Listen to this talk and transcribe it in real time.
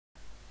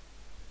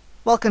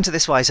Welcome to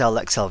this YSL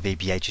Excel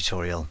VBA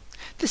tutorial.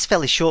 This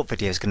fairly short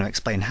video is going to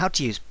explain how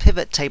to use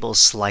pivot table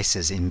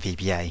slicers in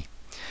VBA.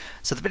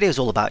 So the video is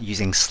all about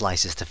using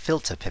slicers to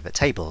filter pivot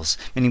tables,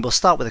 meaning we'll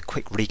start with a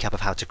quick recap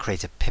of how to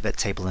create a pivot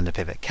table and a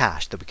pivot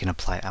cache that we can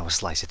apply our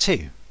slicer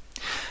to.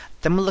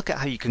 Then we'll look at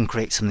how you can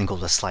create something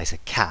called a slicer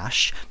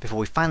cache before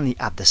we finally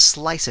add the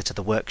slicer to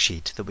the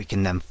worksheet that we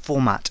can then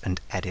format and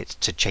edit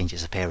to change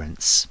its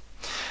appearance.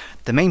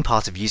 The main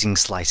part of using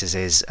slicers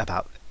is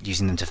about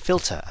using them to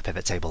filter a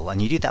pivot table,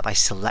 and you do that by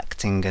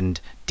selecting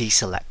and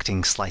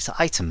deselecting slicer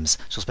items.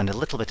 So we'll spend a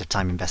little bit of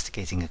time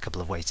investigating a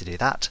couple of ways to do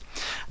that.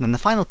 And then the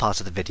final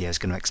part of the video is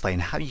going to explain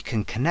how you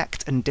can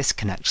connect and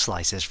disconnect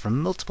slicers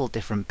from multiple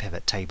different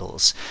pivot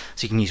tables.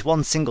 So you can use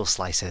one single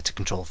slicer to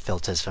control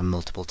filters from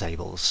multiple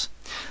tables.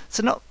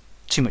 So not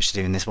too much to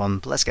do in this one,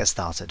 but let's get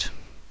started.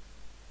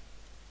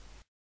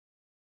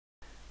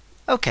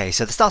 Okay,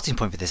 so the starting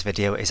point for this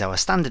video is our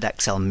standard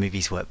Excel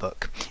Movies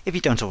workbook. If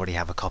you don't already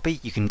have a copy,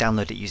 you can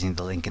download it using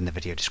the link in the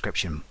video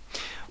description.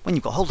 When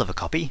you've got hold of a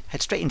copy,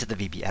 head straight into the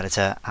VB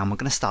editor and we're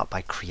going to start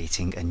by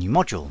creating a new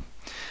module.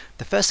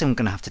 The first thing we're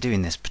going to have to do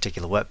in this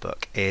particular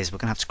workbook is we're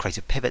going to have to create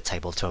a pivot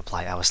table to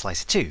apply our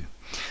slicer to.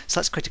 So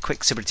let's create a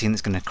quick subroutine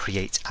that's going to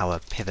create our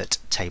pivot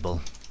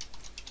table.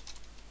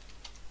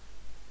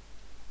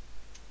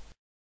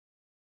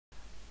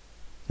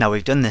 Now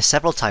we've done this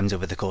several times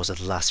over the course of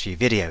the last few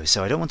videos,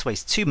 so I don't want to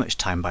waste too much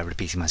time by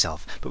repeating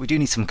myself, but we do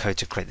need some code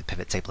to create the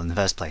pivot table in the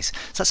first place.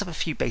 So let's have a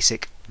few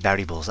basic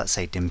variables. Let's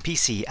say dim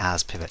PC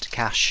as pivot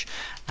cache,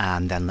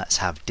 and then let's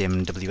have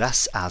dim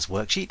WS as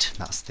worksheet.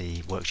 That's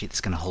the worksheet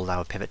that's going to hold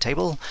our pivot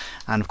table,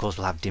 and of course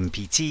we'll have dim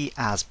PT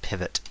as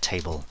pivot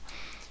table.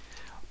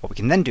 What we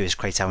can then do is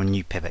create our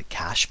new pivot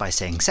cache by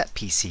saying set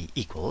PC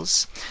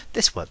equals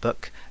this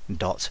workbook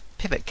dot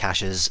pivot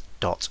caches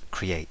dot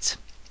create.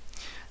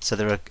 So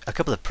there are a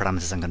couple of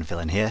parameters I'm going to fill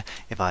in here.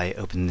 If I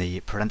open the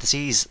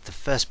parentheses, the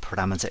first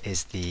parameter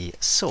is the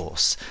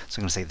source. So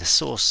I'm going to say the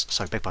source,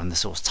 the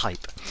source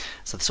type.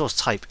 So the source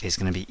type is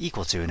going to be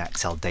equal to an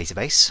Excel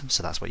database.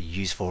 So that's what you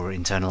use for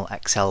internal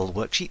Excel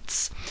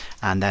worksheets.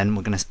 And then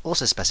we're going to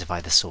also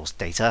specify the source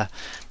data.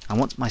 I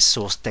want my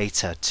source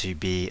data to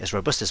be as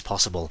robust as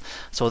possible.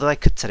 So although I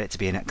could set it to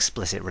be an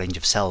explicit range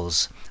of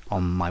cells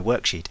on my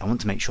worksheet, I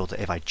want to make sure that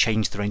if I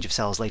change the range of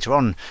cells later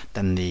on,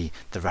 then the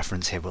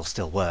reference here will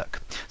still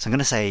work. So I'm going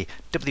to say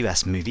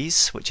WS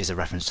movies, which is a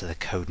reference to the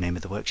code name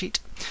of the worksheet,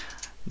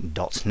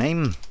 dot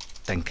name,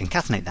 then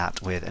concatenate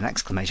that with an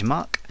exclamation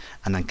mark,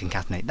 and then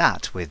concatenate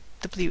that with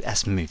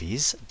WS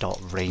movies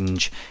dot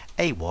range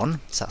A1,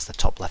 so that's the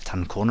top left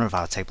hand corner of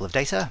our table of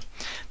data.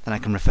 Then I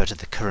can refer to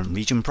the current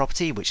region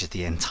property, which is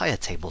the entire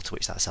table to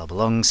which that cell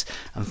belongs,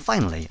 and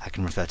finally I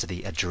can refer to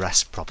the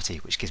address property,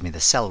 which gives me the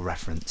cell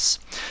reference.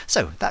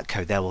 So that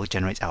code there will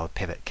generate our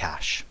pivot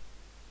cache.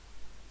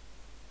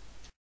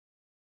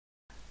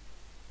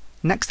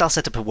 Next I'll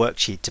set up a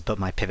worksheet to put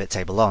my pivot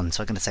table on,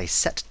 so I'm going to say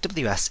set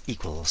WS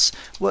equals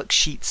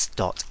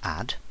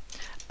worksheets.add,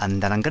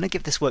 and then I'm going to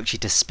give this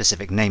worksheet a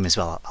specific name as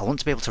well. I want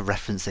to be able to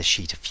reference this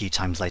sheet a few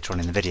times later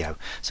on in the video.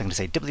 So I'm going to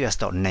say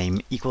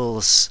ws.name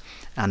equals,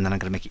 and then I'm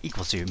going to make it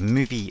equal to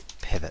movie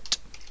pivot,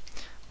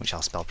 which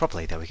I'll spell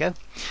properly, there we go.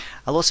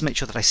 I'll also make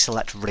sure that I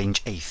select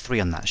range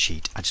A3 on that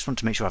sheet. I just want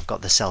to make sure I've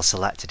got the cell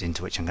selected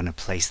into which I'm going to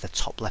place the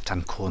top left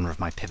hand corner of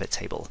my pivot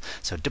table.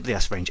 So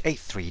ws range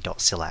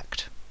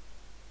A3.select.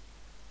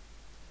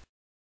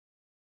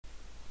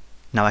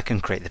 Now I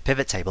can create the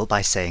pivot table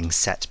by saying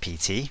set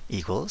PT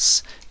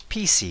equals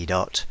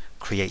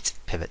pc.create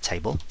pivot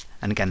table,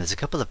 and again there's a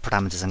couple of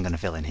parameters I'm going to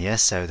fill in here.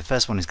 So the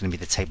first one is going to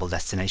be the table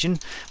destination,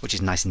 which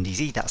is nice and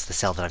easy. That's the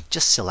cell that I've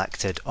just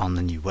selected on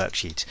the new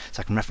worksheet, so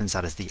I can reference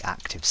that as the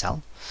active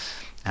cell.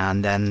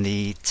 And then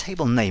the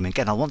table name,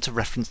 again I'll want to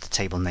reference the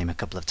table name a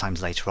couple of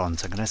times later on,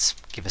 so I'm going to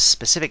give a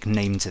specific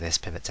name to this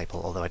pivot table,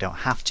 although I don't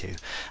have to.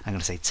 I'm going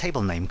to say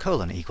table name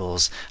colon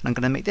equals, and I'm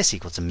going to make this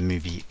equal to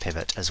movie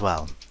pivot as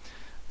well.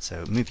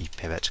 So movie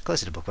pivot, close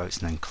the double quotes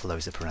and then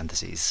close the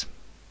parentheses.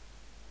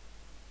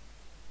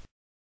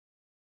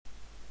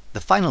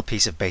 The final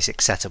piece of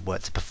basic setup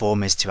work to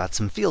perform is to add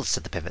some fields to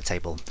the pivot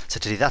table.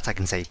 So to do that I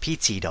can say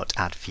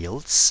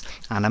pt.addFields,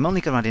 and I'm only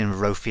going to add in a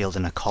row field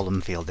and a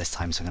column field this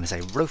time, so I'm going to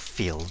say row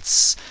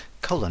fields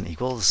colon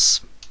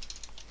equals,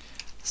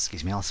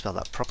 excuse me, I'll spell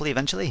that properly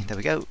eventually, there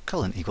we go,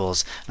 colon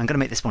equals, and I'm going to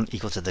make this one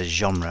equal to the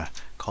genre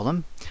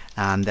column,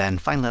 and then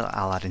finally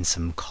I'll add in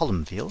some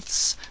column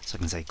fields, so I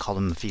can say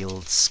column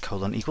fields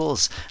colon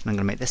equals, and I'm going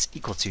to make this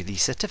equal to the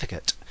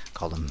certificate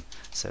column,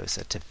 so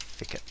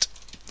certificate.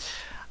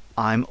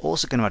 I'm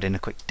also going to add in a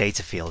quick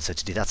data field, so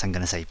to do that I'm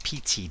going to say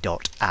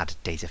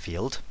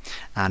pt.addDataField,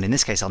 and in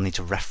this case I'll need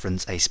to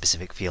reference a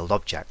specific field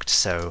object,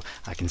 so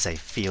I can say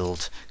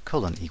field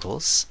colon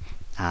equals,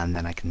 and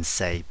then I can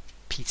say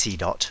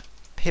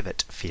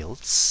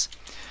pt.pivotFields,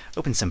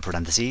 open some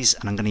parentheses,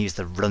 and I'm going to use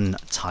the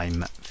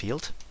runtime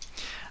field,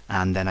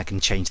 and then I can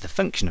change the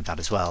function of that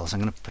as well. So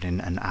I'm going to put in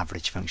an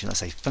average function. Let's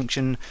say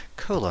function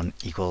colon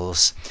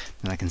equals,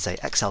 and I can say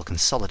Excel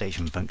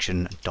consolidation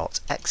function dot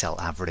Excel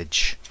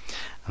average,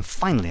 And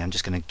finally, I'm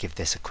just going to give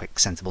this a quick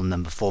sensible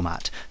number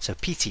format. So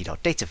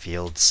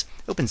pt.datafields,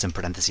 open some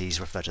parentheses,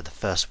 refer to the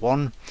first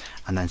one,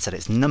 and then set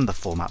its number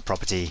format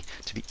property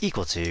to be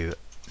equal to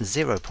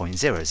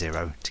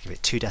 0.00 to give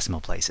it 2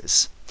 decimal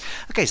places.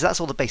 Okay, so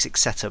that's all the basic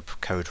setup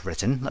code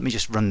written. Let me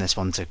just run this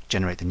one to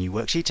generate the new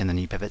worksheet and the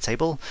new pivot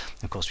table.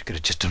 Of course, we could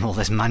have just done all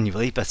this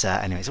manually, but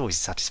anyway, it's always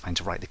satisfying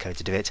to write the code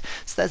to do it.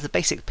 So there's the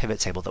basic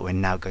pivot table that we're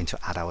now going to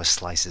add our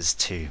slices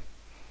to.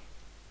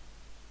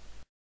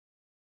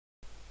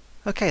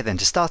 Okay, then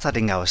to start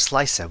adding our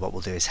slicer, what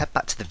we'll do is head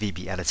back to the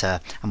VB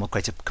editor and we'll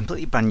create a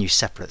completely brand new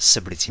separate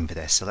subroutine for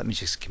this. So let me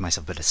just give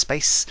myself a bit of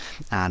space,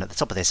 and at the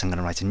top of this I'm going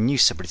to write a new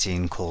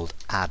subroutine called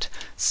add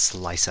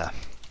slicer.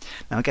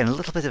 Now again, a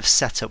little bit of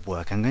setup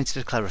work. I'm going to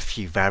declare a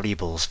few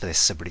variables for this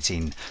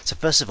subroutine. So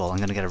first of all, I'm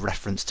going to get a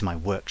reference to my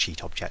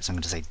worksheet object. So I'm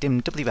going to say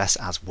dim ws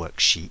as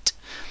worksheet.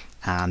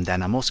 And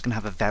then I'm also going to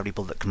have a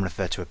variable that can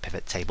refer to a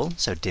pivot table,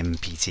 so dim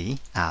pt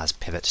as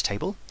pivot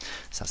table.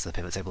 So that's the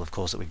pivot table, of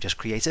course, that we've just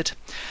created.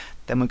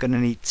 Then we're going to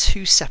need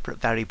 2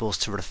 separate variables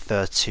to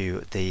refer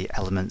to the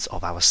elements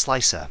of our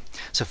slicer.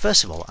 So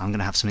first of all, I'm going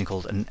to have something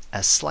called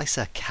a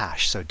slicer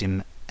cache, so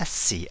dim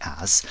sc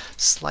as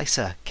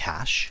slicer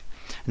cache.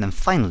 And then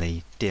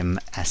finally, dim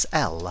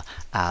sl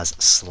as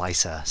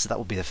slicer. So that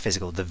will be the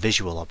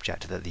visual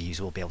object that the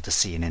user will be able to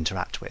see and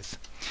interact with.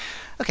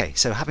 Okay,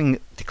 so having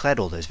declared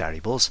all those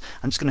variables,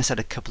 I'm just going to set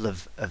a couple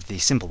of the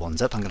simple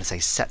ones up. I'm going to say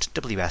set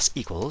ws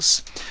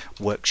equals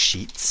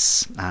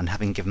worksheets, and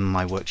having given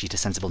my worksheet a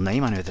sensible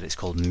name, I know that it's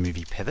called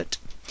movie pivot.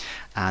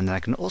 And then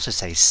I can also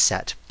say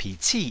set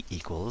pt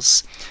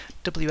equals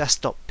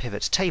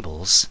ws.pivot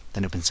tables,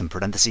 then open some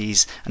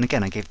parentheses, and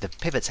again I gave the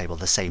pivot table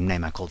the same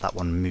name. I called that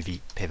one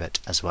movie pivot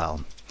as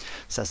well.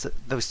 So that's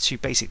those 2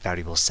 basic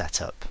variables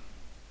set up.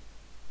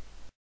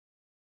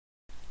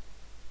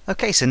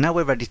 Okay, so now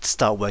we're ready to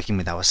start working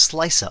with our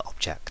slicer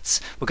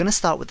objects. We're going to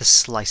start with the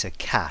slicer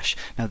cache.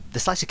 Now, the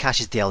slicer cache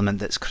is the element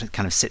that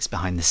kind of sits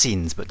behind the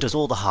scenes, but does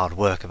all the hard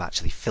work of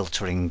actually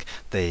filtering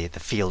the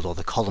field or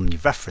the column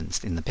you've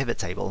referenced in the pivot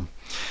table.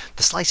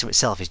 The slicer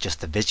itself is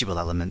just the visual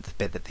element, the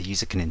bit that the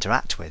user can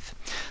interact with.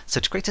 So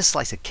to create a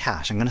slicer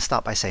cache, I'm going to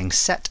start by saying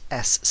set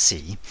sc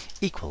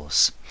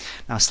equals.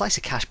 Now, a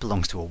slicer cache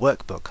belongs to a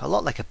workbook, a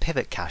lot like a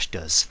pivot cache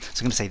does.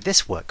 So I'm going to say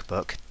this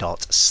workbook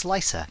dot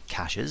slicer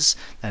caches,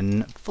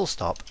 then full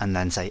stop, and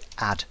then say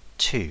add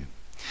to.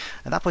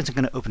 At that point I'm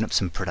going to open up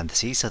some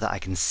parentheses so that I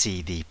can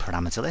see the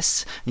parameter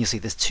lists. And you'll see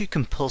there's 2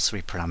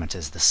 compulsory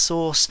parameters, the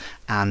source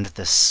and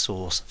the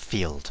source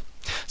field.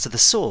 So the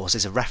source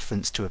is a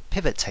reference to a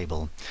pivot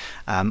table.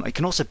 It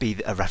can also be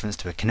a reference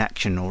to a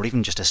connection or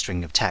even just a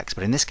string of text,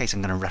 but in this case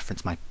I'm going to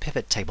reference my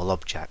pivot table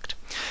object.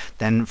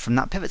 Then from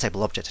that pivot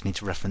table object I need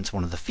to reference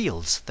one of the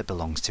fields that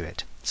belongs to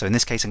it. So in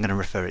this case I'm going to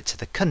refer it to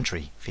the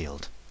country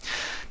field.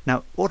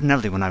 Now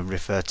ordinarily when I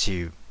refer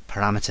to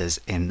parameters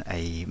in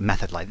a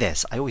method like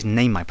this, I always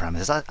name my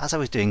parameters. As I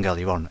was doing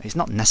earlier on, it's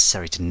not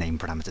necessary to name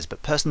parameters,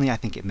 but personally I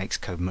think it makes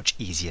code much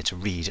easier to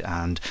read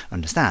and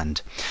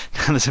understand.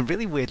 Now there's a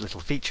really weird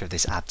little feature of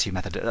this add to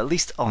method, at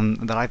least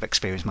that I've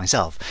experienced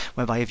myself,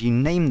 whereby if you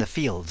name the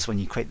fields when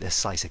you create this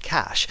slicer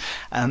cache,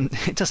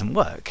 it doesn't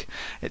work.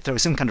 It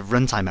throws some kind of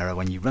runtime error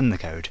when you run the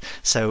code.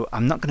 So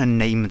I'm not going to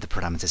name the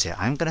parameters here.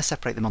 I'm going to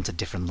separate them onto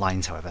different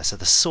lines, however. So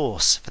the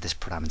source for this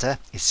parameter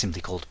is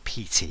simply called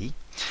pt.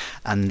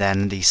 And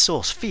then the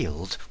source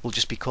field will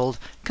just be called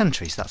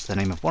country, so that's the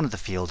name of one of the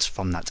fields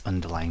from that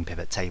underlying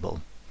pivot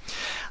table.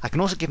 I can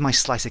also give my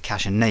slicer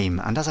cache a name,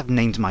 and as I've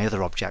named my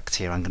other object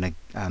here, I'm going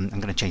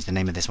to change the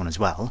name of this one as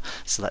well.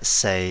 So let's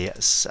say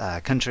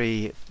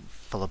country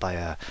followed by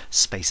a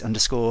space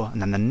underscore, and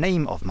then the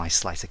name of my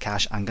slicer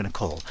cache I'm going to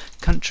call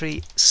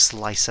country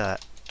slicer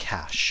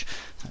cache.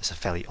 That's a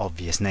fairly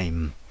obvious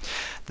name.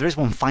 There is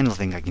one final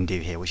thing I can do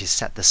here, which is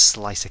set the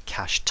slicer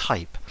cache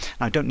type.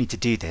 Now I don't need to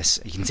do this,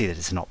 you can see that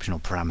it's an optional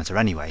parameter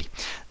anyway.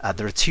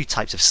 There are 2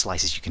 types of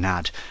slices you can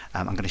add.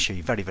 I'm going to show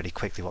you very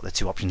quickly what the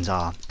 2 options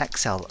are.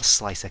 XL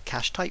slicer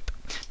cache type,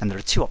 then there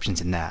are 2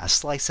 options in there, a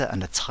slicer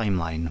and a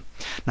timeline.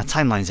 Now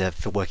timelines are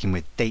for working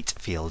with date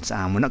fields,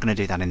 and we're not going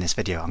to do that in this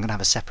video. I'm going to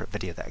have a separate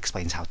video that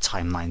explains how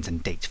timelines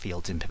and date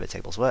fields in pivot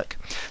tables work.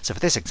 So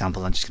for this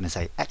example I'm just going to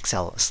say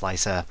XL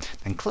slicer,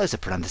 then close the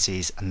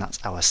parentheses, and that's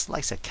our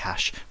slicer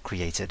cache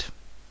created.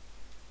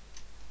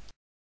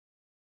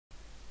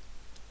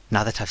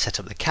 Now that I've set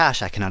up the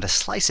cache, I can add a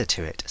slicer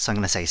to it. So I'm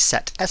going to say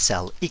set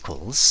sl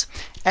equals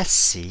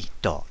sc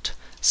dot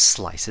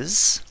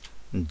slices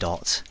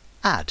dot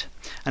add.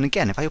 And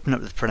again, if I open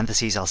up the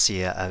parentheses, I'll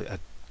see a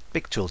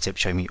big tooltip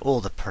showing me all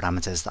the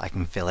parameters that I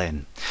can fill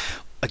in.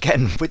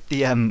 Again, with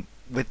the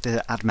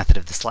add method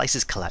of the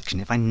slices collection,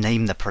 if I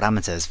name the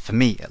parameters, for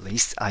me at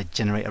least, I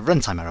generate a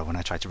runtime error when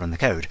I try to run the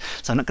code.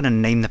 So I'm not going to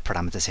name the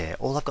parameters here.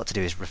 All I've got to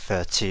do is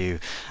refer to,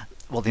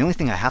 well, the only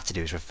thing I have to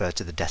do is refer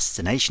to the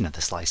destination of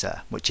the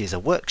slicer, which is a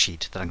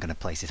worksheet that I'm going to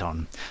place it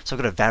on. So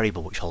I've got a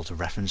variable which holds a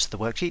reference to the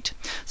worksheet.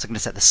 So I'm going to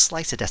set the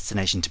slicer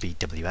destination to be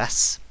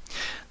ws.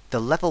 The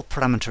level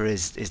parameter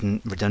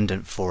isn't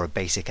redundant for a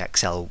basic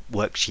Excel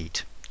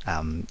worksheet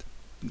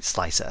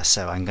slicer,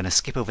 so I'm going to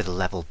skip over the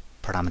level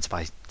parameter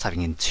by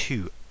typing in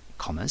 2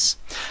 commas.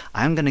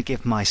 I am going to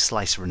give my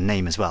slicer a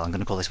name as well. I'm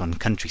going to call this one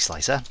country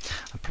slicer.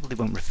 I probably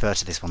won't refer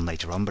to this one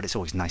later on, but it's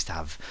always nice to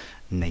have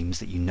names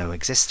that you know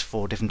exist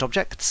for different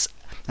objects.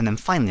 And then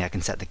finally I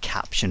can set the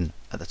caption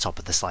at the top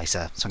of the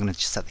slicer. So I'm going to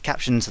just set the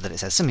caption so that it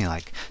says something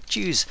like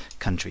choose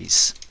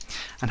countries.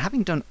 And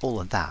having done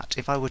all of that,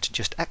 if I were to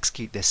just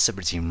execute this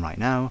subroutine right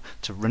now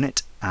to run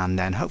it, and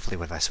then hopefully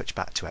when I switch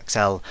back to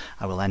Excel,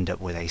 I will end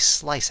up with a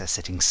slicer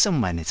sitting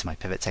somewhere near to my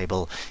pivot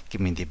table,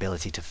 giving me the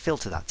ability to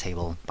filter that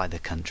table by the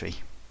country.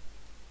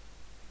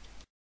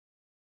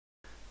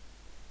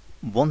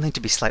 One thing to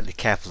be slightly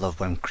careful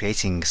of when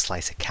creating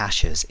slicer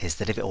caches is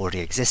that if it already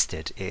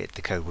existed,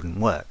 the code wouldn't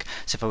work.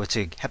 So if I were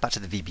to head back to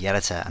the VB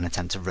editor and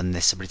attempt to run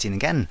this subroutine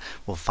again,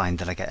 we'll find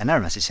that I get an error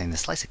message saying the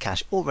slicer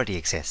cache already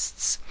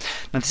exists.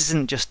 Now this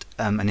isn't just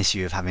an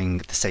issue of having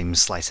the same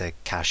slicer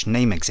cache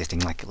name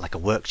existing, like a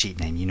worksheet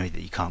name. You know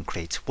that you can't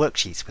create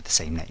worksheets with the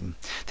same name.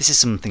 This is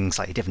something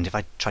slightly different. If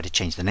I try to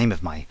change the name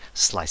of my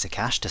slicer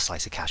cache to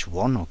slicer cache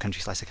 1 or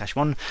country slicer cache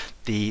 1,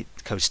 the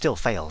code still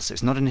fails. So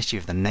it's not an issue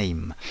of the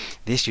name.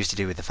 The issue is to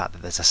do with the fact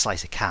that there's a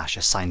slicer cache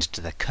assigned to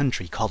the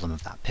country column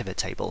of that pivot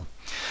table.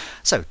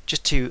 So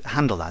just to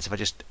handle that, if I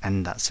just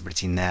end that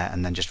subroutine there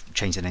and then just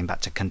change the name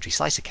back to country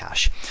slicer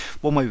cache,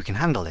 one way we can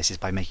handle this is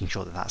by making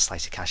sure that that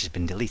slicer cache has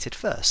been deleted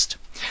first.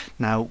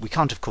 Now we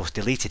can't of course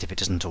delete it if it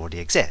doesn't already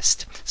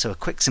exist, so a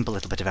quick simple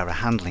little bit of error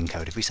handling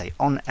code. If we say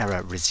on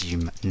error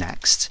resume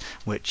next,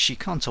 which you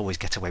can't always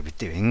get away with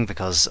doing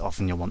because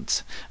often you'll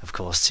want of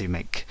course to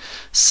make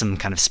some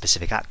kind of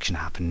specific action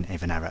happen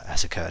if an error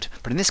has occurred,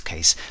 but in this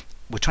case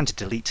we're trying to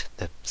delete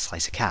the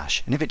slicer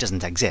cache, and if it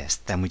doesn't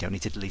exist then we don't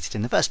need to delete it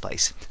in the first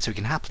place, so we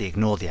can happily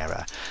ignore the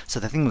error. So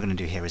the thing we're going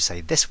to do here is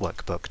say this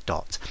workbook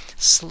dot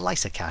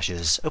slicer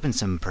caches, open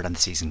some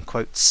parentheses and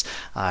quotes.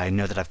 I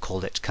know that I've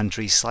called it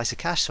country slicer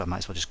cache, so I might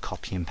as well just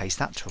copy and paste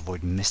that to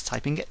avoid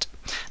mistyping it.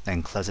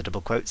 Then close the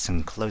double quotes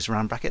and close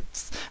round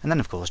brackets, and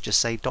then of course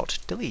just say dot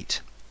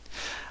delete.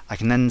 I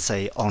can then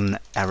say on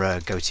error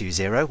go to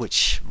 0,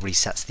 which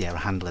resets the error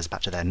handlers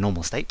back to their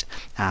normal state,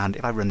 and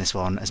if I run this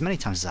one as many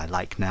times as I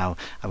like now,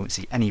 I won't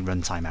see any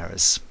runtime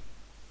errors.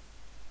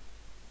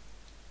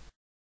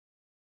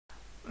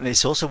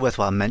 It's also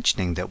worthwhile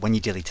mentioning that when you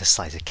delete a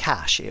slicer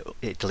cache,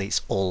 it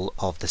deletes all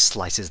of the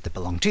slices that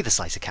belong to the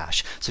slicer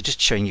cache. So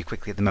just showing you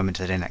quickly at the moment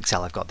that in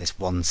Excel I've got this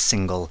one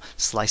single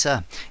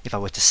slicer. If I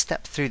were to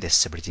step through this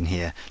subroutine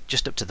here,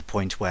 just up to the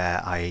point where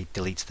I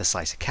delete the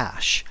slicer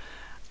cache,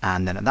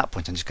 and then at that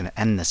point I'm just going to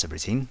end the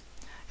subroutine.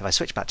 If I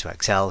switch back to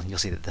Excel, you'll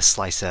see that the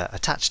slicer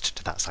attached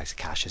to that slicer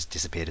cache has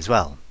disappeared as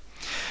well.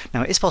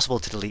 Now it is possible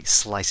to delete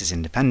slices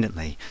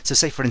independently, so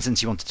say for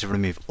instance you wanted to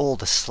remove all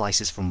the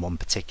slices from one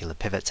particular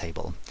pivot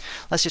table.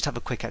 Let's just have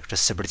a quick extra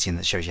subroutine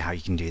that shows you how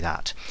you can do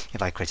that.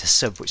 If I create a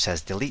sub which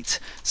says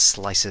delete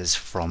slices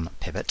from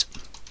pivot,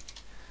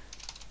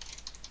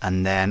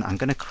 and then I'm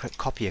going to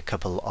copy a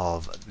couple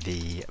of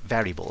the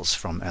variables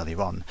from earlier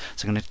on.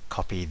 So I'm going to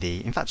copy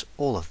in fact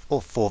all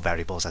 4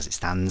 variables as it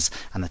stands,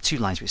 and the 2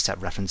 lines which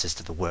set references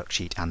to the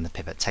worksheet and the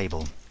pivot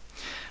table.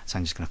 So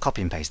I'm just going to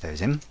copy and paste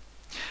those in.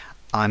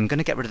 I'm going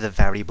to get rid of the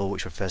variable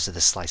which refers to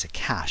the slicer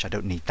cache. I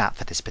don't need that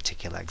for this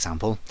particular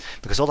example,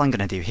 because all I'm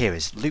going to do here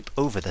is loop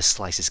over the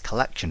slices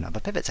collection of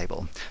a pivot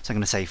table. So I'm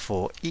going to say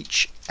for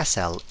each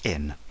SL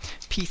in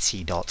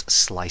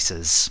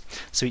pt.slices.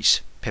 So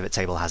each pivot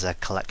table has a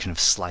collection of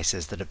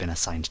slices that have been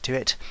assigned to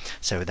it.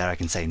 So there I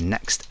can say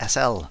next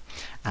SL,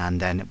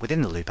 and then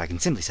within the loop I can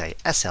simply say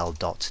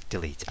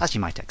sl.delete, as you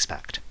might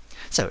expect.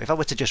 So if I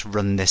were to just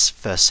run this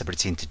first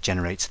subroutine to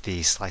generate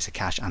the slicer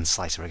cache and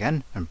slicer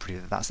again and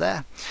prove that that's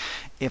there,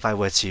 if I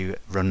were to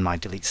run my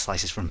delete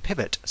slices from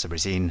pivot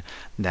subroutine,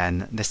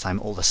 then this time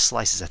all the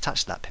slices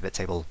attached to that pivot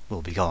table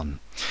will be gone.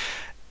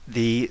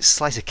 The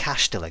slicer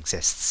cache still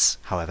exists,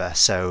 however,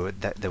 so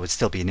there would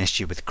still be an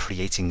issue with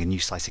creating a new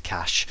slicer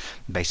cache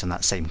based on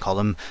that same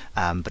column,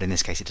 but in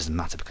this case it doesn't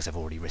matter because I've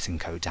already written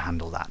code to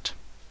handle that.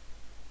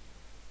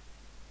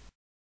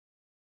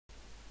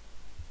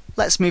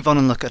 Let's move on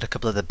and look at a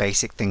couple of the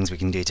basic things we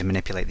can do to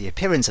manipulate the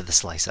appearance of the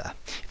slicer.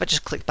 If I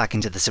just click back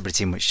into the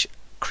subroutine which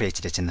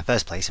created it in the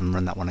first place and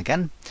run that one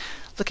again,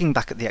 looking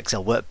back at the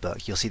Excel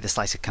workbook, you'll see the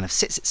slicer kind of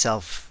sits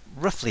itself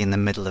roughly in the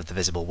middle of the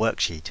visible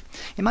worksheet.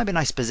 It might be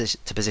nice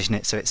to position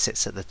it so it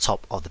sits at the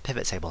top of the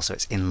pivot table, so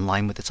it's in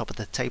line with the top of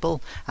the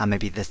table, and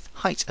maybe the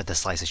height of the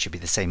slicer should be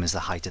the same as the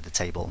height of the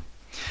table.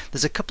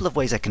 There's a couple of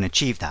ways I can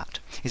achieve that.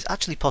 It's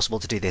actually possible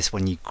to do this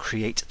when you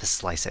create the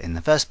slicer in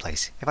the first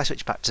place. If I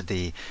switch back to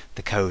the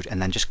code and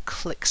then just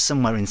click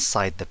somewhere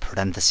inside the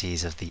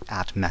parentheses of the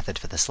add method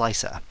for the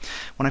slicer,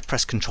 when I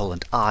press Ctrl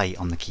and I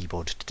on the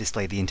keyboard to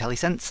display the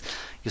IntelliSense,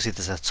 you'll see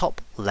there's a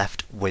top,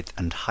 left, width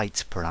and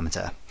height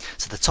parameter.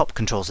 So the top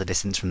controls the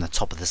distance from the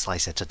top of the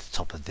slicer to the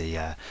top of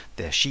the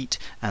sheet,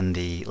 and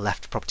the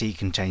left property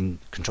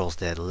controls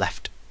the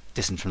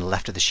distance from the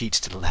left of the sheet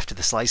to the left of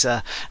the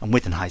slicer, and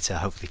width and height are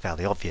hopefully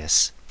fairly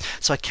obvious.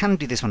 So I can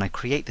do this when I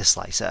create the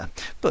slicer,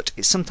 but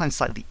it's sometimes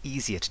slightly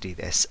easier to do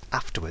this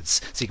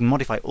afterwards, so you can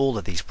modify all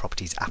of these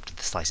properties after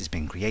the slicer has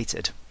been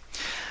created.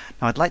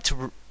 Now I'd like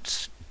to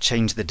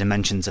change the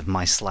dimensions of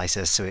my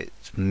slicer so it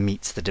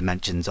meets the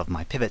dimensions of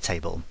my pivot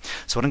table.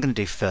 So what I'm going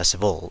to do first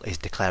of all is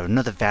declare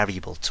another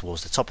variable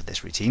towards the top of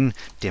this routine,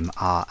 dim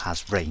r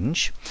as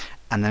range,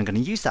 and then I'm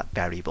going to use that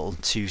variable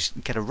to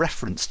get a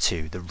reference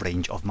to the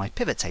range of my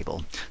pivot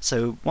table.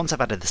 So once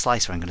I've added the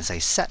slicer, I'm going to say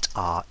set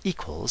r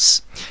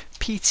equals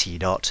pt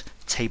dot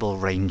table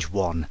range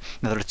 1.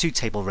 Now there are two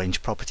table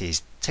range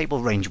properties.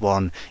 Table range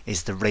 1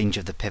 is the range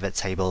of the pivot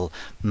table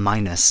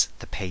minus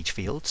the page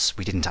fields.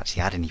 We didn't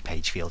actually add any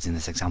page fields in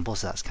this example,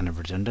 so that's kind of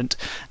redundant.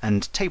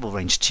 And table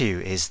range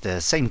 2 is the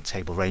same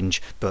table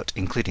range but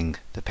including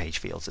the page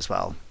fields as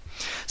well.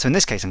 So in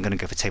this case I'm going to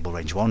go for table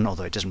range 1,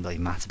 although it doesn't really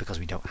matter because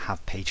we don't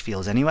have page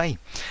fields anyway.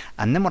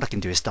 And then what I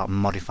can do is start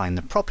modifying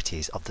the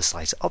properties of the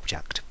slicer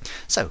object.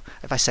 So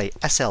if I say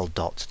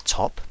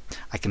sl.top,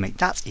 I can make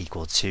that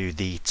equal to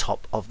the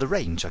top of the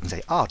range. I can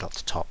say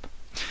r.top.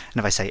 And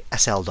if I say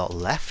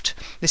sl.left,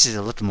 this is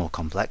a little more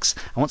complex.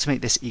 I want to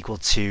make this equal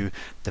to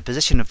the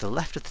position of the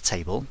left of the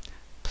table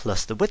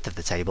plus the width of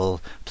the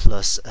table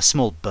plus a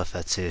small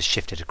buffer to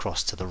shift it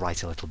across to the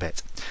right a little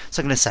bit.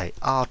 So I'm going to say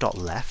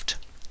r.left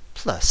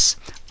plus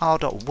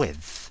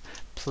r.width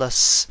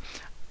plus,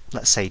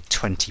 let's say,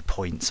 20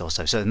 points or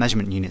so. So the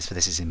measurement units for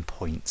this is in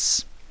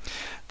points.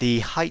 The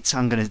height,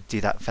 I'm going to do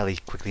that fairly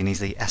quickly and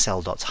easily.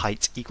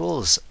 sl.height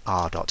equals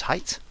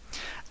r.height.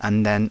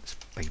 And then,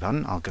 beg your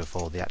pardon, I'll go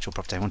for the actual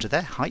property I wanted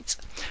there, height.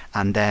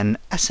 And then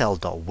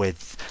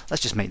sl.width,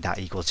 let's just make that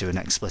equal to an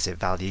explicit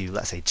value,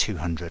 let's say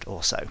 200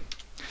 or so.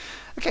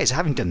 Okay, so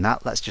having done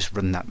that, let's just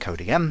run that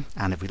code again.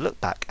 And if we look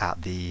back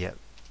at the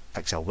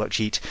Excel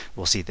worksheet,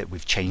 we'll see that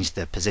we've changed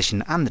the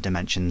position and the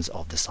dimensions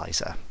of the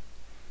slicer.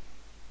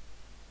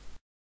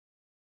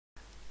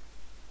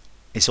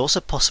 It's also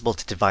possible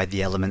to divide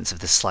the elements of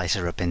the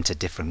slicer up into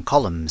different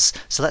columns.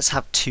 So let's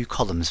have two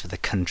columns for the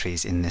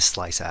countries in this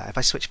slicer. If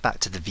I switch back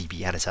to the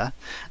VB editor,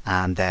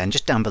 and then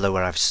just down below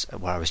where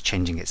I was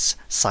changing its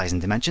size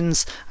and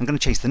dimensions, I'm going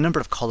to change the number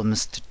of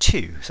columns to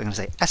 2. So I'm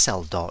going to say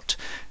sl dot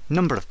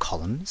number of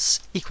columns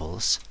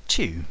equals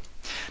 2.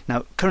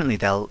 Now currently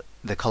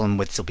the column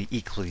widths will be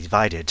equally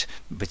divided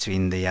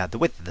between the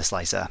width of the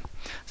slicer.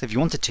 So if you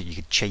wanted to, you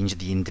could change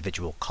the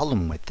individual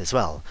column width as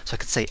well. So I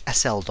could say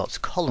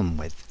sl.column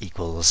width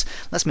equals,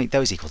 let's make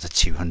those equal to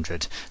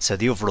 200. So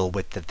the overall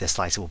width of the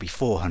slicer will be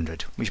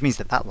 400, which means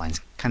that that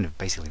line's kind of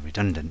basically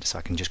redundant, so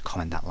I can just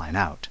comment that line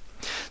out.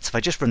 So if I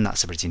just run that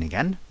subroutine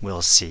again,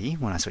 we'll see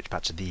when I switch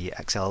back to the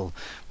Excel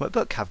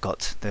workbook, I've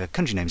got the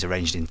country names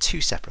arranged in 2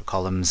 separate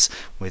columns,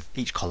 with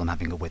each column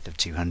having a width of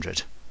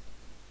 200.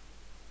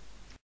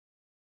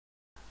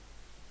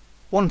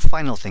 One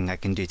final thing I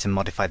can do to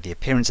modify the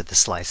appearance of the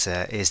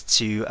slicer is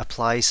to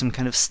apply some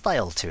kind of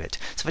style to it.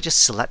 So if I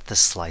just select the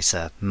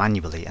slicer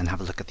manually and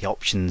have a look at the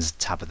options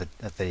tab of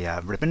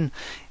the ribbon,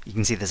 you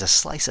can see there's a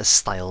slicer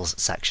styles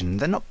section.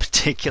 They're not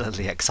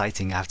particularly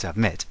exciting, I have to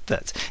admit,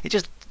 but it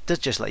does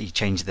just let you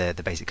change the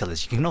basic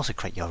colours. You can also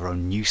create your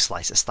own new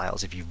slicer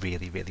styles if you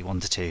really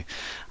wanted to.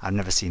 I've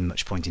never seen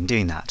much point in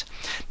doing that.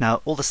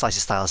 Now all the slicer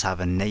styles have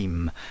a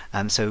name,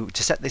 so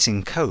to set this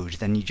in code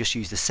then you just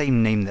use the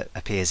same name that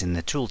appears in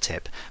the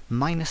tooltip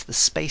minus the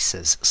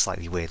spaces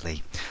slightly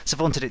weirdly. So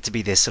if I wanted it to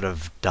be this sort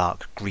of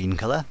dark green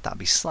colour, that would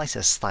be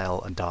slicer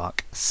style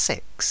dark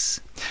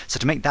 6. So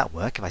to make that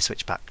work, if I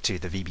switch back to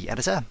the VB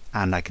editor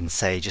and I can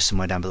say just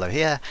somewhere down below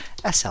here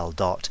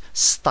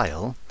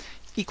sl.style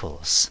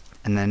equals,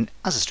 and then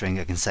as a string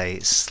I can say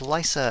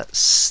slicer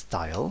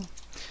style,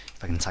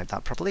 if I can type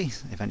that properly,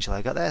 eventually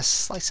I got there,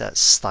 slicer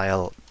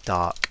style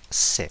dark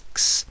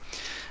 6.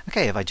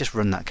 Okay, if I just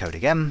run that code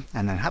again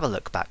and then have a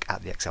look back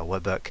at the Excel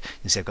workbook,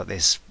 you'll see I've got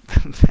this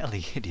fairly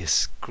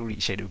hideous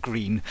shade of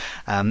green,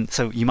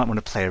 so you might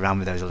want to play around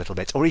with those a little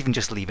bit, or even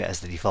just leave it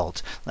as the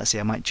default. Let's see,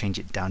 I might change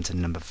it down to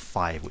number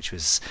 5, which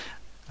was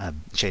a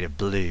shade of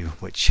blue,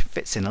 which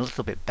fits in a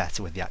little bit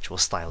better with the actual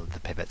style of the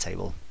pivot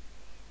table.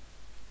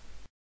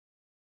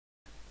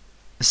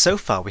 So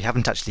far we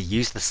haven't actually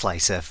used the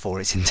slicer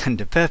for its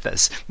intended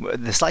purpose.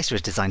 The slicer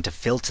is designed to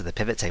filter the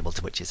pivot table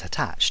to which it's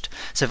attached.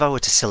 So if I were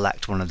to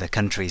select one of the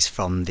countries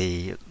from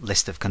the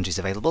list of countries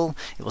available,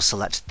 it will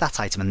select that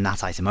item and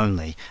that item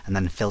only, and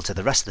then filter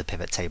the rest of the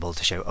pivot table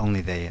to show only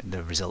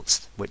the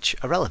results which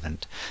are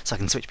relevant. So I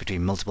can switch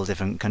between multiple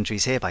different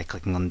countries here by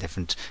clicking on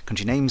different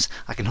country names.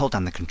 I can hold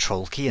down the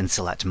control key and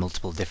select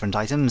multiple different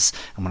items,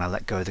 and when I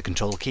let go of the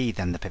control key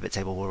then the pivot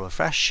table will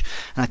refresh.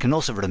 And I can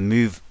also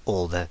remove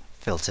all the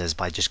filters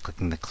by just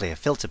clicking the clear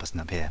filter button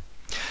up here.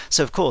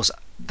 So of course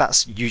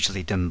that's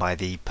usually done by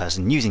the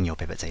person using your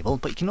pivot table,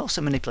 but you can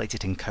also manipulate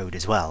it in code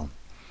as well.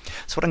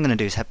 So what I'm going to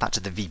do is head back to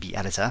the VB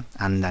editor,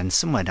 and then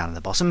somewhere down at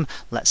the bottom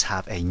let's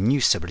have a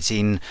new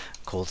subroutine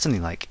called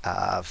something like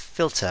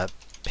filter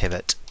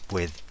pivot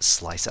with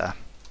slicer.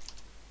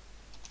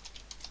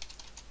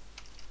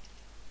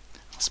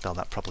 I'll spell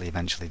that properly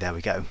eventually, there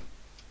we go.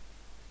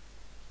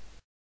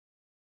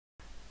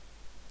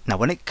 Now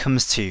when it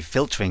comes to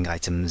filtering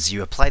items,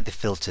 you apply the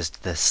filters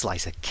to the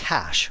slicer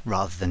cache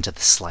rather than to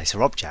the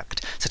slicer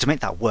object. So to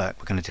make that work,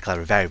 we're going to declare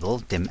a variable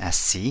dim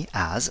sc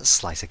as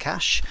slicer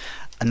cache,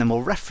 and then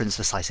we'll reference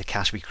the slicer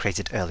cache we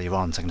created earlier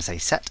on. So I'm going to say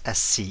set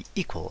sc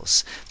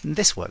equals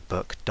this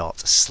workbook dot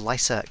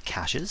slicer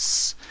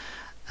caches,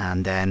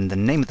 and then the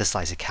name of the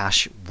slicer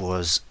cache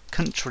was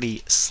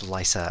country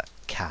slicer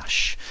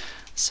cache.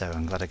 So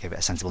I'm glad I gave it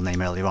a sensible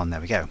name earlier on. There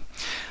we go.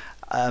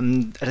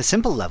 At a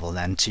simple level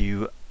then,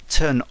 to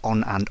turn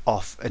on and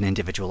off an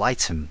individual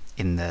item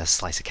in the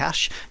slicer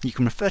cache, you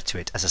can refer to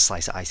it as a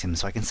slicer item.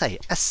 So I can say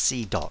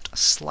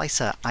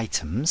sc.slicer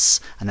items,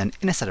 and then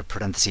in a set of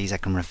parentheses I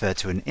can refer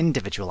to an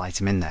individual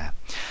item in there.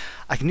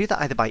 I can do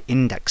that either by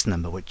index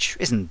number, which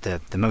isn't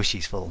the most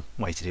useful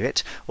way to do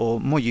it,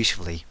 or more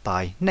usefully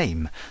by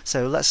name.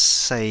 So let's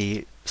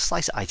say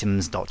slicer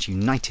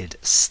items.United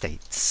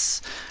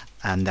States,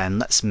 and then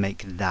let's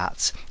make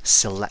that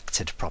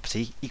selected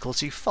property equal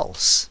to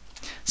false.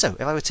 So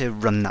if I were to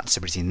run that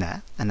subroutine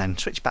there, and then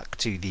switch back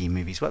to the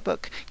movies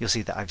workbook, you'll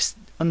see that I've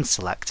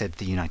unselected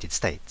the United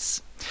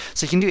States.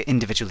 So you can do it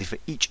individually for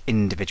each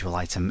individual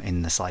item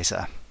in the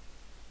slicer.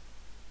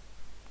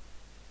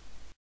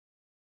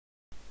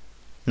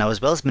 Now,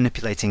 as well as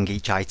manipulating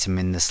each item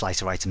in the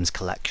slicer items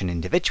collection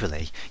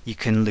individually, you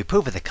can loop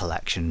over the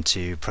collection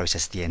to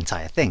process the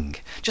entire thing,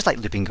 just like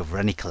looping over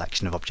any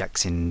collection of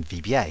objects in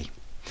VBA.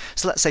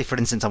 So let's say, for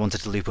instance, I wanted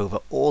to loop over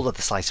all of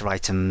the slicer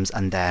items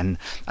and then,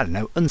 I don't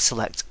know,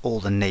 unselect all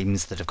the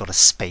names that have got a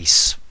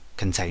space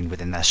contained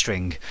within their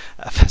string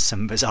for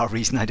some bizarre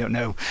reason, I don't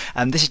know.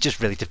 This is just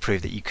really to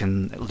prove that you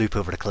can loop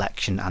over a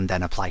collection and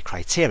then apply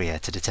criteria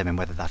to determine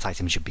whether that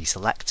item should be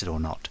selected or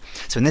not.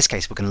 So in this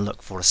case, we're going to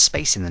look for a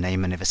space in the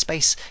name, and if a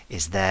space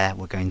is there,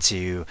 we're going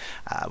to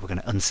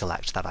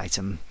unselect that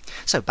item.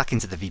 So back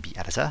into the VB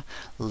editor,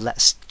 we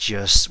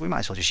might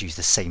as well just use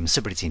the same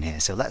subroutine here.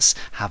 So let's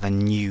have a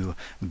new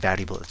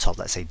variable at the top.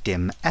 Let's say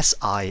dim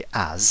si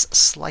as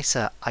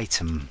slicer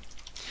item,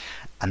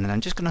 and then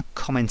I'm just going to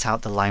comment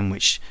out the line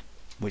which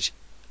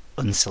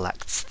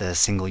unselects the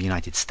single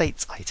United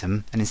States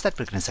item, and instead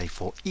we're going to say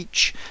for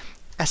each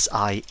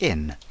si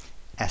in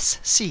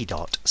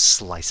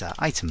sc.slicer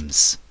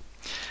items.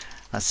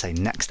 Let's say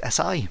next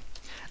si,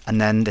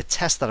 and then the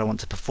test that I want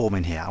to perform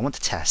in here, I want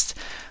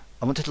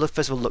to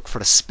first of all look for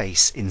a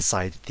space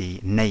inside the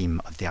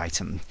name of the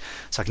item.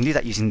 So I can do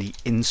that using the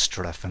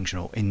instr function,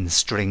 or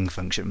instring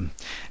function.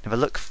 If I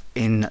look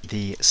in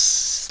the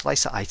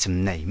slicer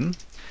item name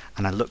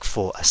and I look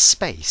for a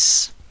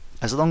space,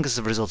 as long as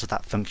the result of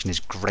that function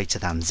is greater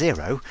than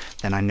 0,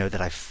 then I know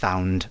that I've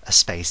found a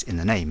space in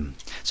the name.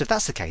 So if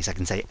that's the case, I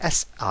can say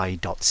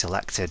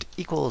si.selected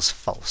equals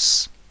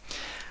false.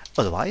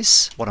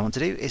 Otherwise, what I want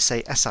to do is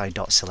say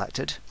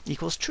si.selected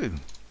equals true.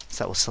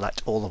 So that will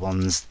select all the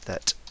ones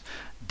that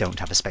don't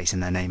have a space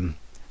in their name.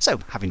 So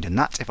having done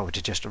that, if I were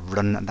to just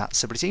run that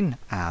subroutine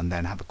and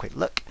then have a quick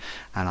look,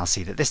 and I'll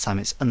see that this time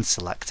it's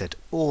unselected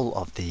all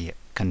of the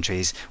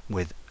countries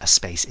with a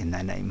space in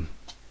their name.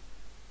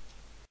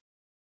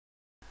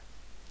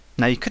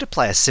 Now you could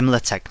apply a similar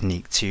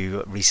technique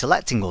to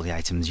reselecting all the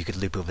items. You could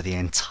loop over the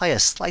entire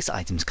slicer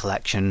items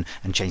collection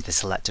and change the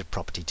selected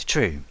property to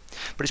true.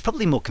 But it's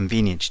probably more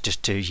convenient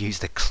just to use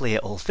the clear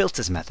all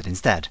filters method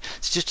instead.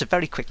 So just to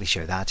very quickly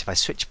show that, if I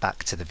switch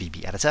back to the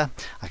VB editor,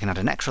 I can add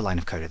an extra line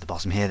of code at the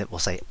bottom here that will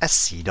say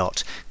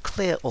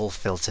sc.clear all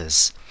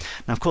filters.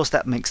 Now of course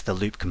that makes the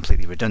loop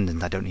completely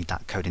redundant. I don't need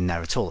that code in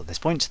there at all at this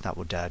point. That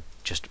would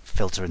just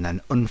filter and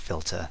then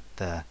unfilter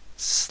the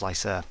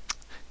slicer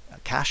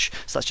cache.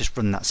 So let's just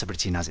run that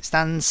subroutine as it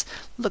stands,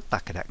 look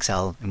back at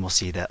Excel, and we'll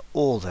see that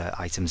all the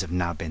items have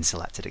now been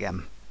selected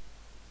again.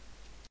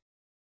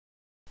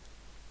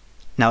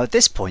 Now at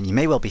this point you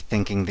may well be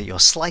thinking that your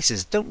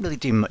slicers don't really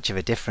do much of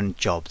a different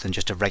job than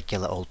just a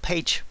regular old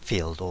page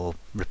field or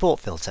report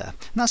filter,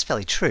 and that's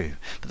fairly true,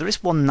 but there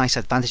is one nice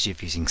advantage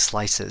of using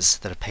slicers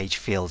that a page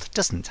field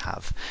doesn't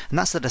have, and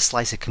that's that a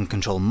slicer can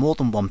control more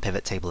than one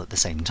pivot table at the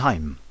same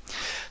time.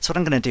 So what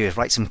I'm going to do is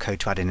write some code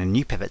to add in a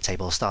new pivot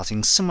table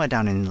starting somewhere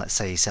down in, let's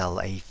say, cell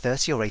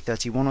A30 or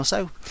A31 or so,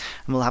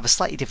 and we'll have a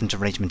slightly different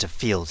arrangement of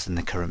fields than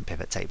the current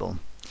pivot table.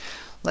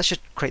 Let's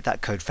just create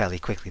that code fairly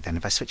quickly then.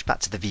 If I switch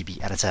back to the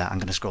VB editor, I'm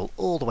going to scroll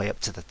all the way up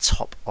to the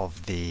top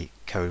of the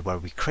code where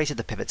we created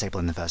the pivot table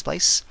in the first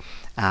place,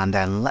 and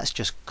then let's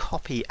just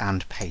copy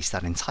and paste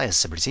that entire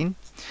subroutine,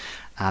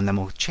 and then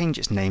we'll change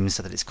its name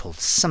so that it's called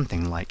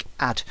something like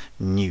add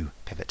new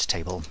pivot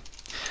table.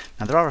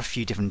 Now there are a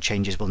few different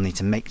changes we'll need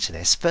to make to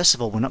this. First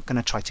of all, we're not going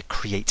to try to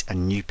create a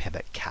new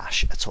pivot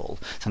cache at all.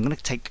 So I'm going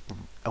to take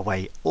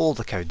away all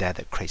the code there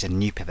that creates a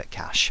new pivot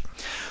cache.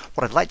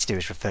 What I'd like to do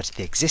is refer to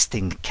the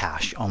existing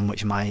cache on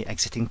which my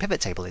existing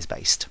pivot table is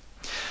based.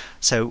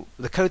 So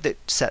the code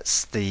that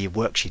sets the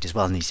worksheet as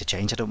well needs to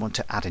change. I don't want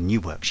to add a new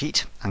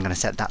worksheet. I'm going to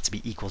set that to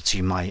be equal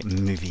to my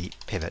movie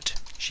pivot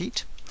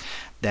sheet.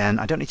 Then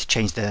I don't need to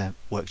change the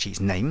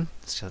worksheet's name.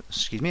 So,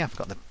 excuse me, I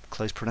forgot the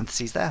close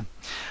parentheses there.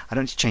 I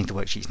don't need to change the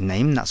worksheet's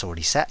name, that's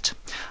already set.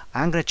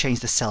 I'm going to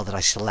change the cell that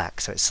I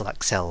select, so it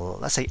selects cell,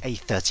 let's say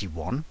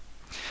A31.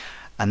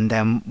 And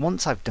then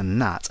once I've done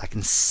that, I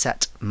can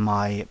set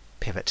my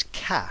pivot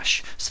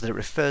cache so that it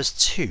refers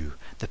to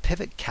the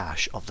pivot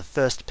cache of the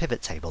first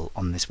pivot table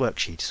on this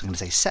worksheet. So I'm going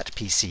to say set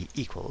PC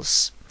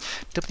equals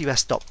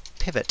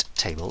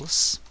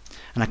ws.pivot_tables,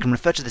 and I can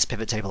refer to this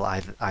pivot table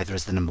either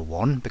as the number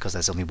 1 because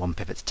there's only one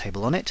pivot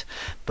table on it,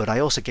 but I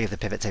also gave the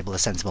pivot table a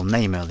sensible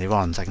name earlier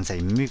on, so I can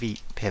say movie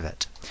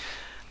pivot.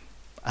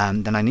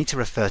 Then I need to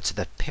refer to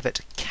the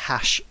pivot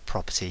cache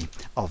property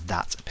of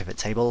that pivot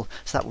table,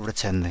 so that will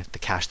return the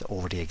cache that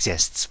already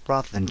exists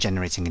rather than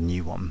generating a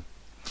new one.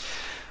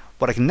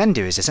 What I can then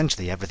do is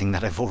essentially everything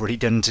that I've already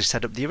done to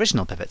set up the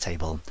original pivot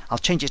table. I'll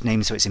change its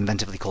name so it's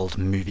inventively called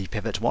movie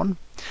pivot 1,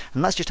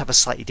 and let's just have a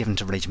slightly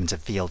different arrangement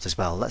of fields as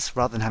well. Let's,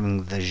 rather than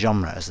having the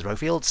genre as the row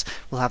fields,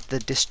 we'll have the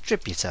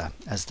distributor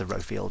as the row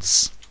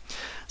fields.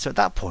 So at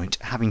that point,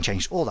 having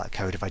changed all that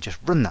code, if I just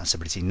run that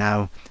subroutine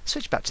now,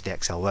 switch back to the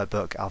Excel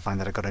workbook, I'll find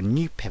that I've got a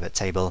new pivot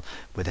table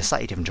with a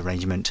slightly different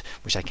arrangement,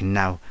 which I can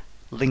now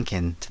link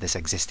in to this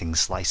existing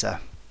slicer.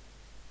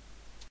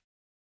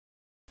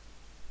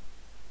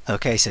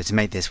 Okay, so to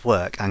make this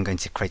work, I'm going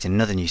to create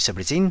another new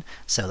subroutine.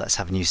 So let's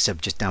have a new sub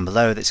just down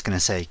below that's going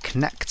to say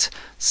connect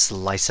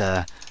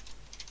slicer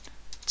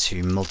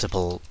to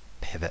multiple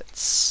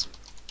pivots.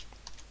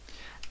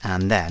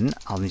 And then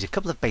I'll need a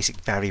couple of basic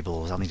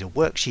variables. I'll need a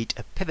worksheet,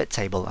 a pivot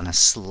table, and a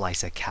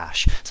slicer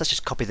cache. So let's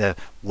just copy the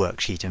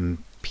worksheet and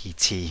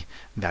PT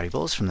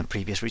variables from the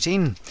previous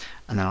routine,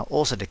 and then I'll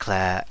also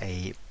declare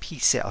an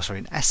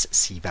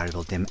SC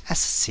variable dim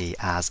SC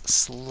as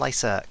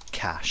slicer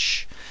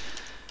cache.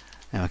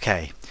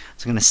 Okay,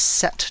 so I'm going to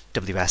set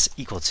WS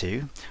equal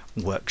to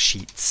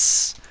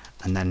worksheets,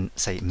 and then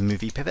say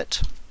movie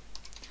pivot,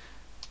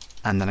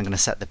 and then I'm going to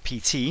set the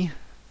PT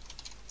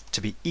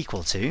to be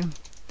equal to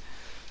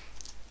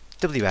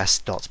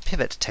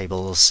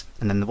ws.pivot_tables,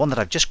 and then the one that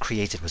I've just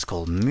created was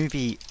called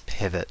movie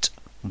pivot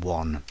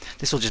 1.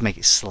 This will just make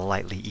it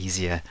slightly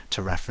easier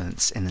to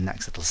reference in the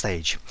next little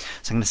stage.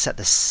 So I'm going to set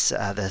this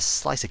the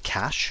slicer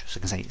cache, so I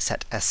can say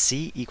set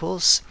SC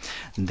equals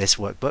this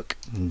workbook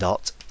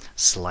dot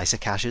slicer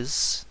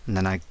caches, and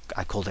then I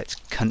called it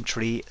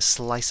country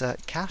slicer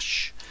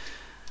cache.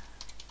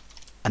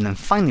 And then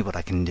finally what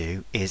I can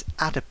do is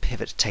add a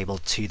pivot table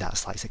to that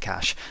slicer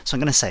cache. So I'm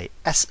going to say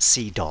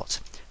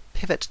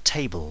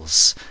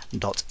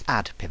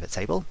sc.pivot_tables.add pivot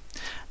table.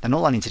 Then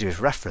all I need to do is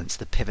reference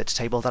the pivot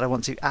table that I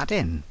want to add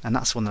in, and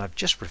that's one that I've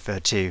just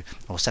referred to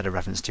or set a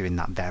reference to in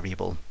that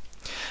variable.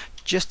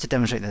 Just to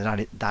demonstrate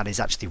that that is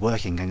actually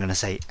working, I'm going to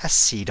say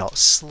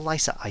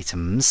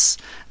sc.slicerItems,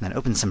 and then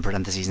open some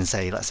parentheses and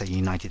say, let's say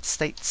United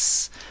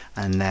States,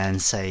 and then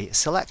say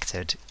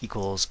selected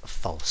equals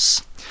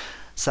false.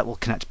 So that will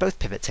connect both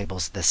pivot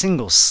tables to the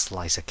single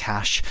slicer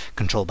cache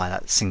controlled by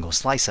that single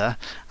slicer,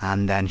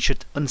 and then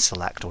should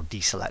unselect or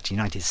deselect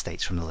United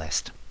States from the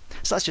list.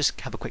 So let's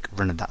just have a quick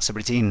run of that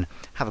subroutine,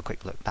 have a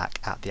quick look back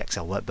at the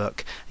Excel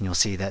workbook, and you'll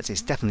see that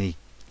it's definitely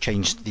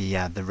changed the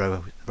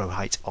row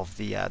height of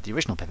the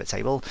original pivot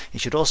table. It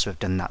should also have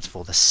done that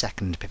for the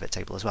second pivot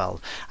table as well.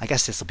 I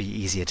guess this will be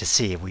easier to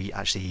see if we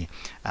actually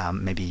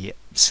maybe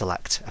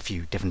select a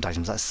few different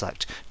items. Let's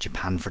select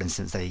Japan, for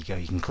instance. There you go.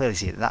 You can clearly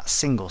see that that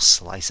single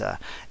slicer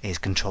is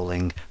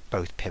controlling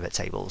both pivot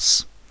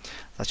tables.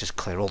 Let's just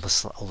clear all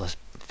the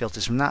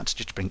filters from that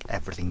just to bring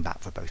everything back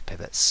for both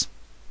pivots.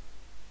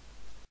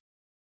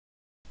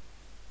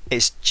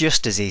 It's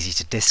just as easy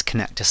to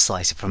disconnect a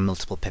slicer from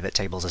multiple pivot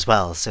tables as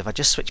well, so if I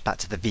just switch back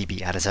to the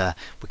VB editor,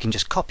 we can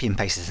just copy and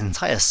paste this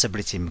entire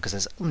subroutine because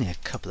there's only a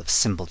couple of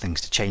simple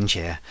things to change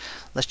here.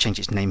 Let's change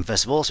its name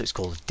first of all, so it's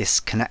called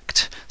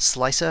disconnect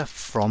slicer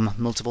from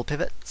multiple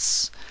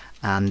pivots.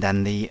 And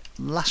then the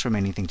last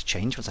remaining thing to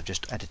change, once I've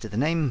just edited the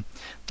name,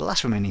 the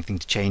last remaining thing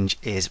to change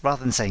is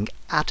rather than saying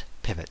add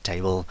pivot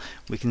table,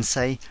 we can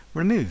say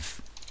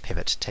remove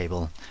pivot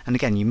table, and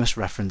again you must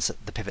reference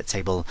the pivot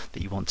table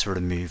that you want to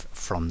remove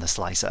from the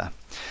slicer.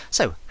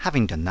 So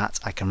having done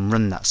that, I can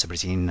run that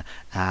subroutine,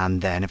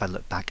 and then if I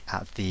look back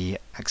at the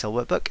Excel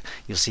workbook,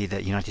 you'll see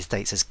that United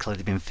States has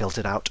clearly been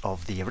filtered out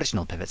of the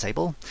original pivot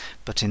table,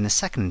 but in the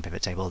second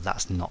pivot table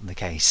that's not the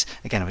case.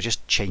 Again, if I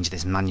just change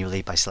this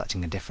manually by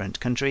selecting a different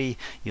country,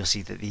 you'll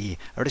see that the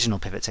original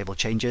pivot table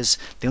changes.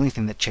 The only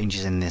thing that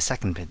changes in the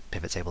second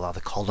pivot table are the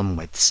column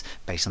widths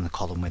based on the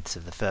column widths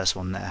of the first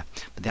one there,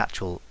 but the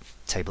actual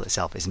table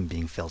itself isn't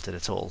being filtered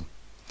at all.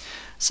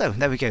 So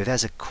there we go,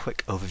 there's a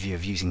quick overview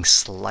of using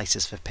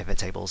slicers for pivot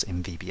tables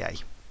in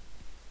VBA.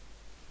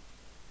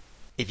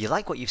 If you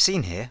like what you've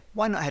seen here,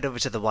 why not head over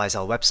to the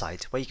WiseR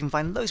website where you can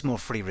find loads more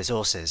free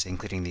resources,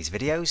 including these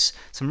videos,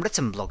 some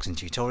written blogs and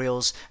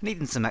tutorials, and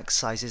even some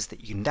exercises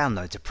that you can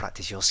download to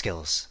practice your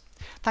skills.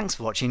 Thanks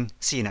for watching,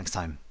 see you next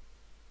time.